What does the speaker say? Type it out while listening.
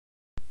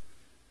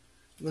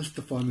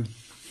rustig van en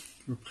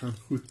het gaan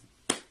goed.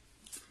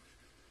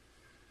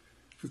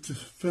 Het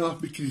is vraag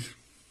bietjie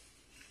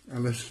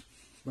alles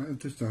baie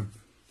interessant.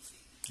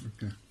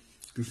 Oké,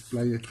 ek is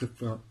bly het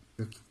gevra.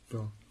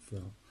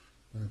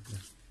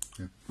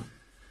 Ja.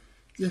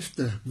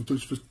 Eerste moet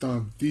ons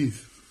verstaan die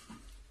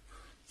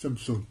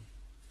Simson.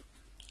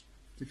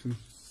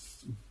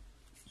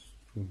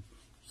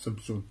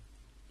 Simson.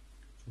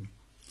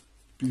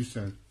 Die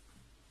zijn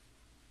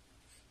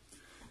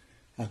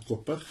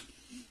hardkoppig,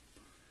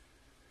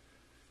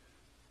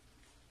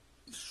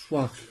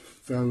 zwak,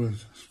 veel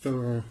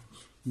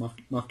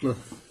makkelijk.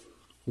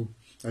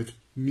 Hij heeft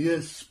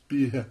meer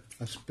spieren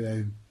als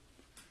pijn.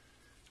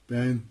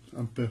 Pijn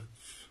amper,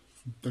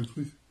 denk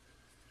niet.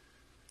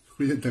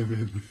 Goeie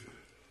denk niet.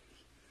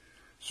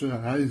 Zo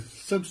hij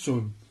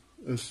Simson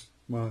is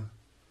maar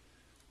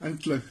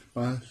eindelijk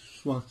maar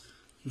zwak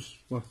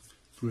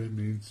voor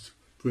mensen,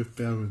 voor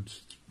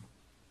parents.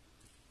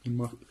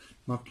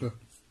 Makkelijk.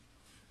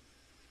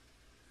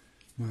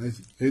 Maar hij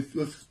heeft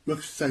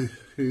ook zijn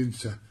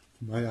grenzen.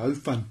 Maar hij houdt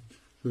van.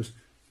 Zoals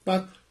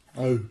pat,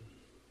 hou.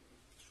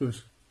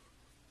 Zoals.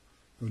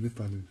 Niet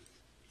van u.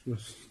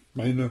 Zoals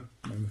mijne,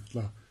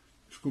 klaar.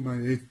 Dus kom maar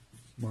eet.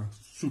 Maar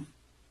soep.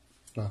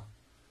 Klaar.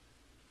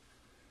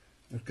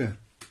 Oké.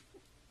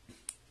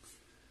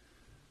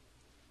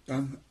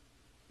 Dan,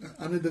 een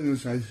ander ding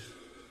is hij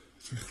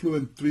glo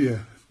in twee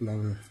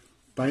belangen.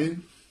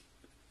 Pijn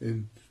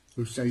en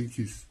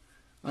rozijntjies.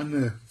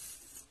 Ander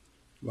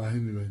waar hy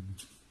nu in.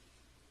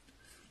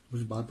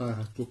 Ons is baie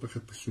hardkoppige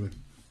persoon.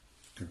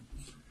 Okay.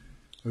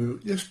 Nou,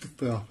 eerste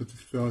vraag wat ek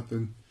gevra het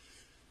in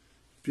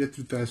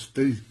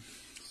 2003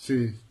 sê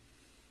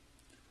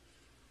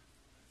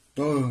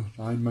daar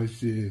hy my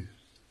sê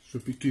so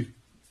bietjie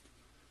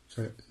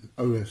sy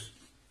ouers.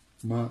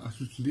 Maar as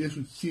ons lees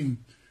en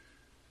sien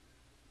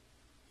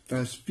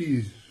daar is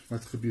vier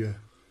wat gebeur.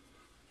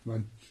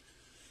 Want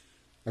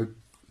hy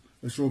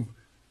is om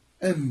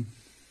in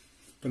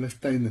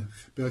Palestijnen,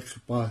 gebruik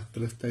gepaard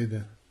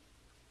Palestijnen.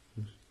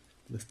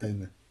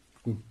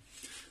 Goed.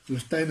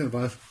 Palestijnen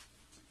was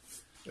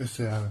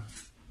Israël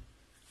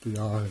voor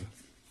jaren.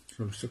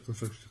 Zo sukkel.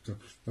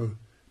 Nou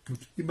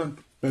moet iemand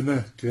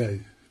binnen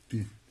krijgen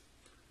die.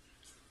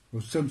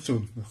 Nou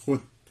Simson,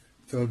 God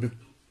stel met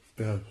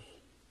bel.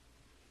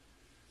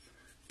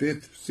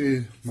 Dit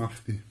sê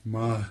mag die,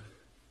 maar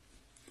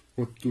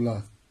God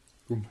toelaat,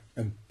 kom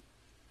in.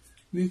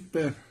 Niet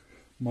per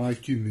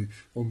maatjie nie,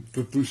 om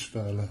te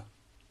boespelen.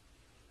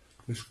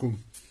 Dus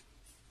kom,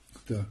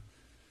 de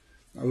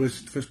ouers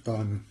het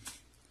verstaan.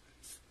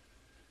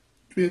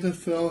 Tweede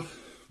vraag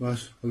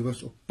was, hulle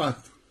was op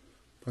pad,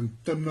 van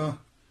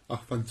Timna,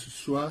 van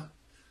Siswa,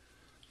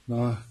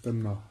 na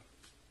Timna.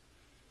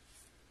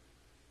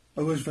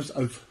 Ouers was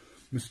oud,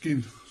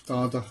 miskien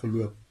stadig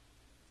geloop.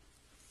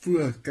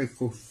 Voor, kyk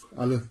of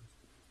alle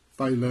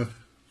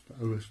veilig, de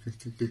ouers,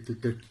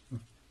 kyk.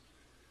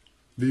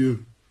 Lewe.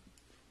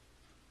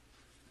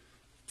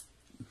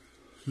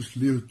 Soos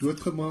Lewe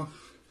doodgemaak,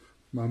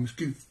 maar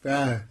miskien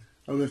ver,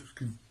 ouers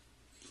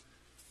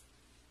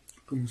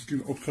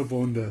miskien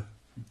opgewonde,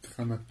 om te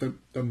gaan na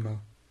Timna.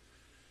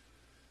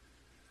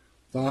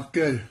 Daar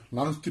kyk,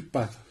 langs die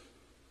pad,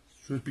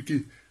 soos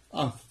bietjie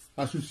af,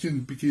 as ons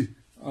sien bietjie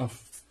af,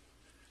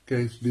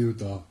 kyk Lewe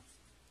daar,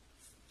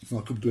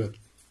 maak op dood.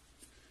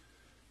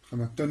 Gaan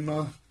na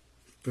Timna,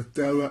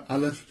 vertel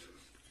alles,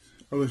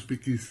 ouers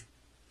bietjie,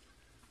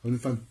 hou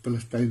nie van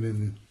Palestijnen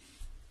nie,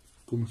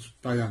 kom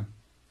spijaan.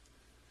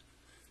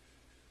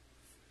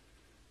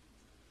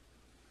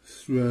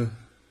 So,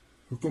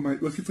 hoekom hy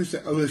ook nie vir sy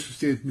ouers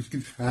gesê het,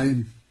 miskien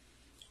geheim,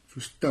 so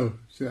stil,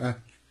 sê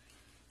ek,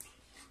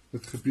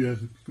 wat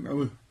gebeur, miskien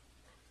ouwe,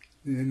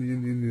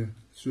 nee,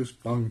 soos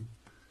bang,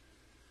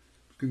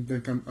 miskien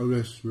denk aan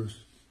ouers, soos,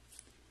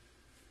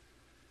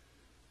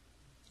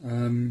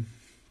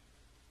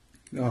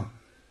 ja,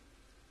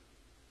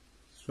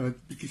 so het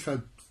bykie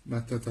gaat,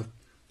 met dat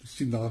te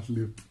sien daar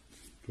Lewe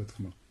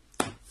doodgemaak.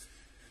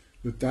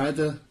 De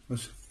derde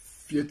was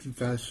 14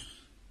 vers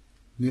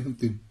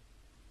 19.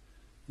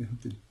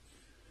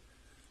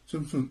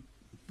 Simson,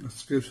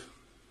 skryf,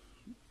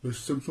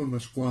 Simson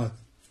was kwaad,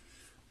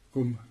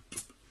 kom,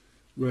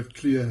 oor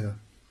kleer,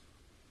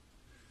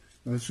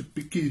 nou is so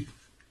bykie,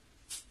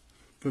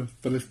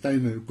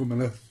 Palestijnen, kom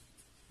hulle,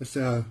 hy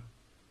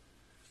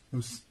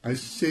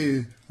sê,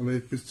 hulle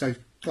het met sy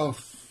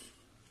kalf,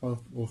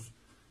 of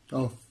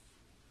kalf,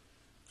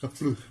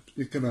 gevloeg,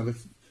 beteken hulle,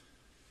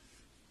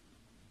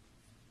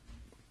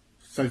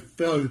 sy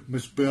vel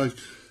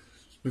misbruik,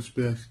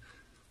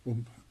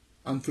 om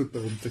antwoord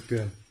om te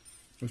kry.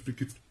 Ons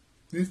bykie,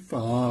 nie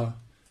vir haar,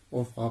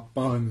 of haar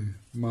paar nie,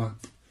 maar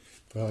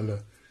vir hulle,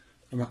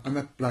 aan 'n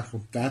ander plek,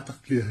 om 30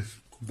 kleer,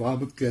 waar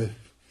moet kry.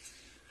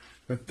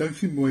 Dat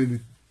dink nie mooi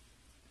nie.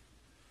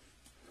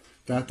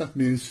 30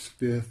 mense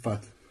weer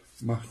vat,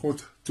 maar God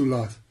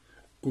toelaat,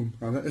 kom,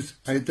 hulle is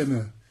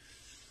heidene,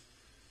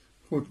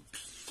 God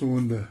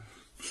sonde,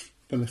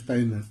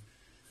 Palestijnen,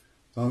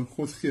 dan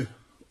God gee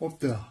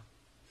opdrag,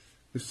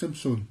 vir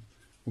Simson,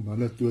 om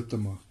hulle dood te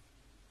maak.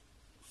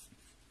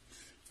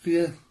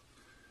 4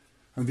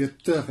 en weer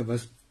terug, en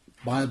was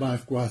baie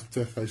kwaad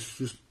terug, hy is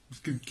soos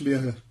miskien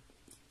kleren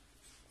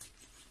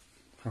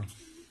gaan.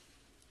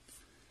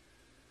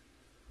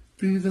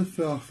 Vierde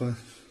vraag was,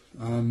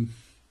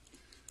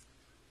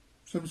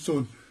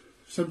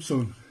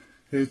 Simson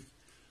het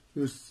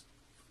dus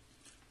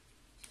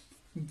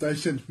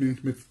 1000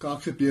 mense met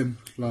kakebeen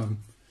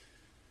geslaan.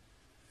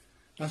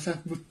 As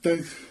ek moet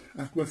dink,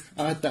 ek word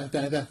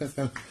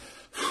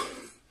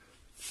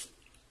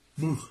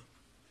moeg.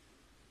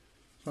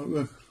 Sal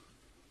ook.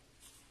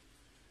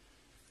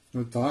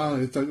 Nou daar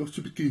het hy ook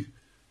so 'n bietjie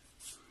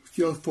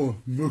veel voor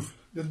moeg.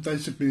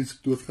 1000 mense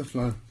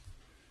doodgeslaan.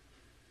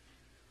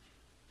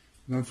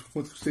 En dan het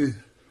God gesê,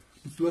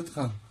 moet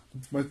doodgaan.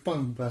 My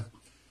pan,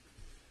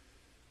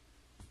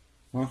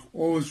 maar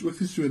ons ook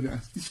nie so nie.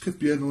 As iets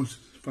gebeur in ons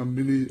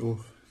familie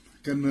of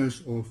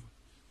kinders of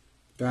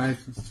daar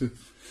so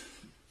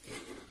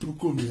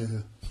toekom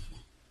jy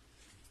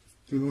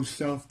doen ons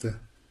selfde.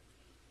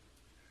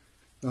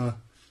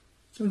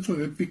 Soms so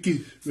 'n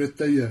bietjie weet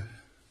jy,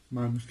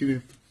 maar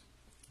miskien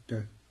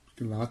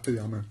later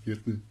jammer, ek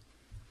weet nie.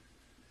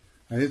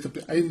 Hy het op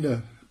die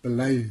einde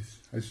bely,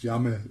 hy is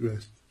jammer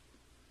oor.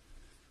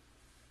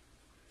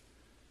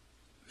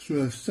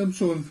 So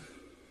Simson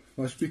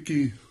was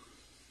bietjie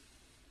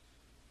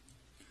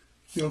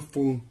heel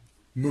vol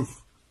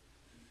moeg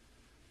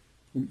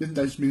om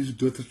 1000 mense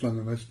dood te slaan,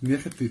 en was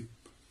negatief.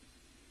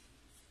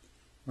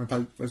 Want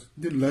hy was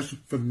nie lus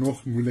vir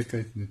nog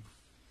moeilikheid nie.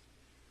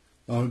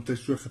 Daarom het hy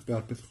so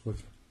gebeld met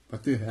God,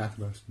 wat nie reg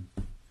was nie.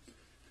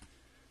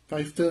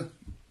 5de,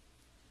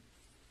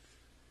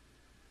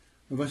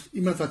 er was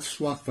iemand wat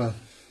swak was,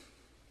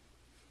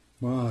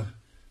 maar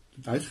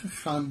hy is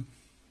gegaan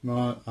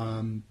na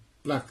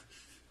plek,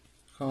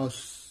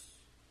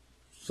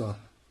 Gaza.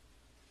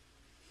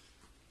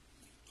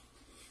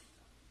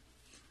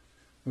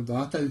 En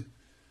daar het hy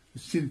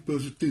miskien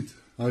positief,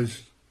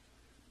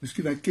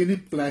 miskien hy ken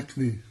nie plek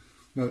nie,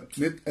 nou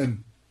net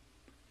in,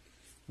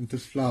 om te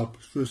slaap,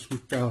 soos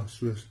hotel,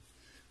 soos,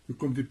 nu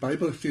kom die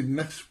Bybel sê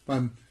niks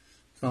van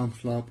saam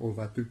slaap of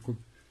wat, nu kom,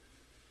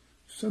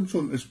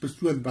 Simson is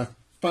persoon wat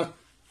pad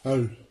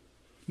hou,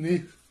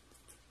 nee,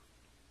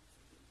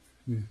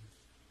 hy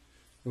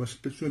was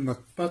persoon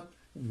wat pad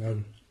hou.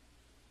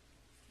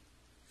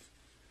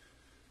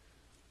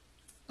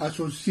 As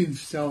ons sien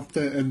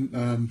selfde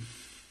in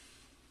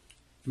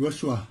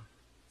Joshua,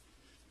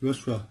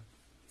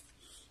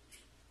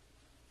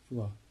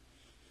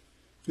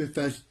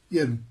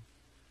 2001,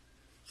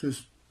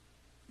 soos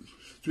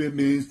 2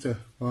 mense,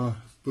 maar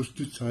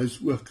prostituties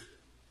ook,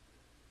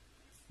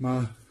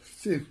 maar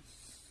sê,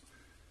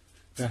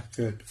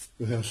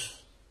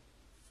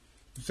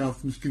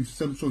 self, miskien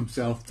Simson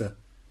selfde,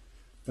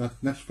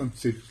 dat niks van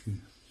seks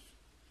nie.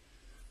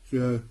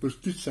 So,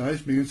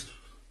 prostituties mense,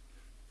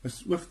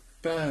 is ook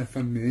paar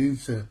van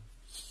mense,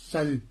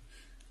 sy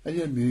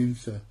eie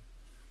mense,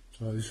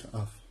 so hy is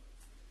af.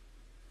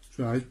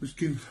 So hy het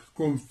miskien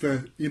kom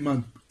vir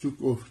iemand soek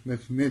of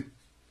net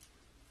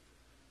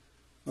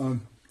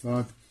aan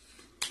laat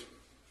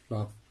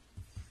slaap.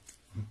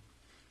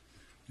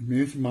 Die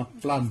mense maak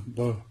plan,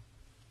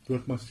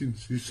 dood maar sien,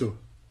 so.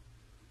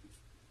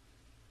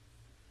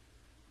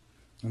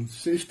 Dan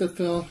 6de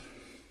vraag,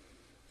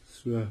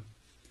 so,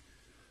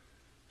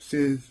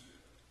 sê,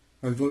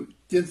 hy wil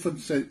een van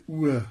sy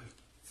oë,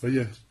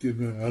 wye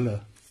teenoor hulle,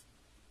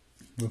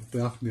 nog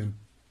vraag neem.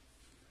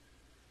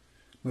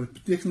 Maar het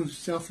beteken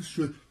ons self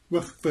so,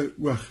 oog vir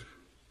oog,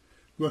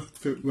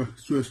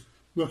 soos,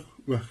 oog,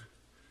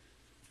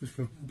 dus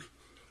van,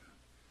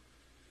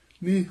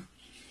 nee,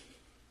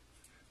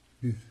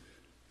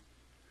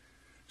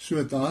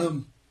 so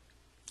daarom,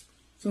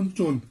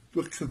 Simson,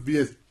 ook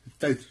geweet, die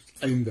tyd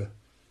is einde,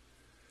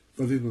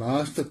 wat die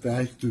laaste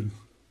werk doen,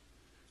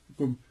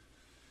 kom,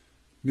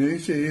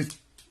 mense het,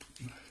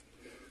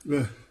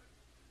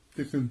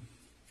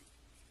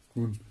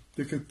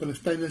 teken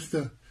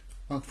Palestijniste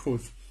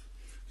afgod,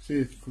 sê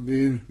het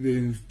geween,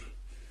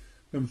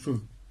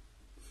 Simson,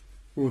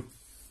 goed.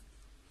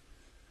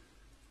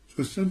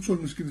 So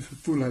Simson miskien het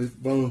gevoel, hy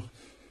wil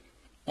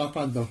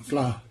afhandel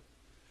klaar,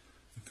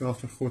 ek wil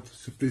vir God,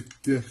 asseblief,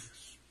 deur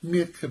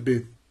smeek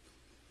gebed,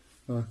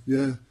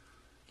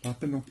 laat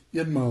my nog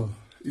eenmaal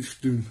iets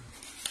doen,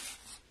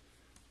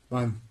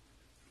 want,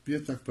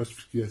 weet ek was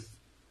verkeerd,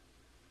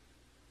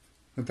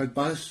 want hy het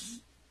baie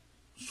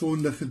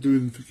sonde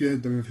gedoen, verkeerde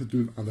dinge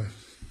gedoen, alles.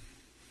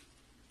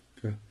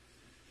 Okay.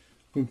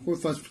 Kom God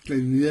was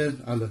verkleineer,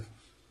 alles.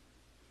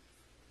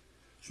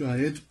 So hy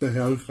het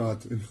behuil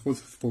gehad, en God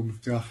het vir hom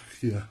krag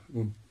gegee,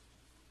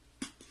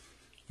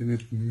 en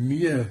het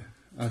meer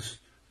as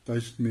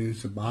 1000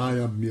 mense,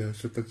 baie meer,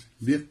 so dat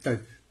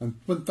leeftijd van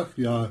 20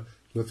 jaar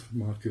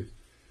doodgemaak het.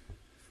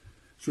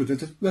 So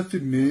dit is ook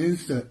die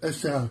mense,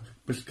 Israel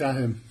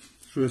beskerm,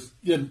 soos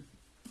een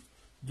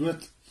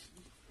dood,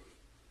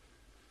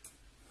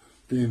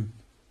 en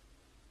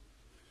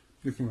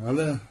ek van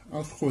hulle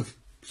af God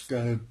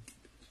beskerm,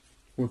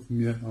 God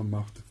meer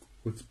aanmachtig,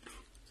 God,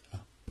 ja.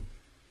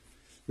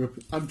 Op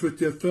antwoord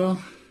jou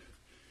vraag,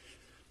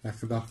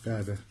 lekker dag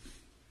verder.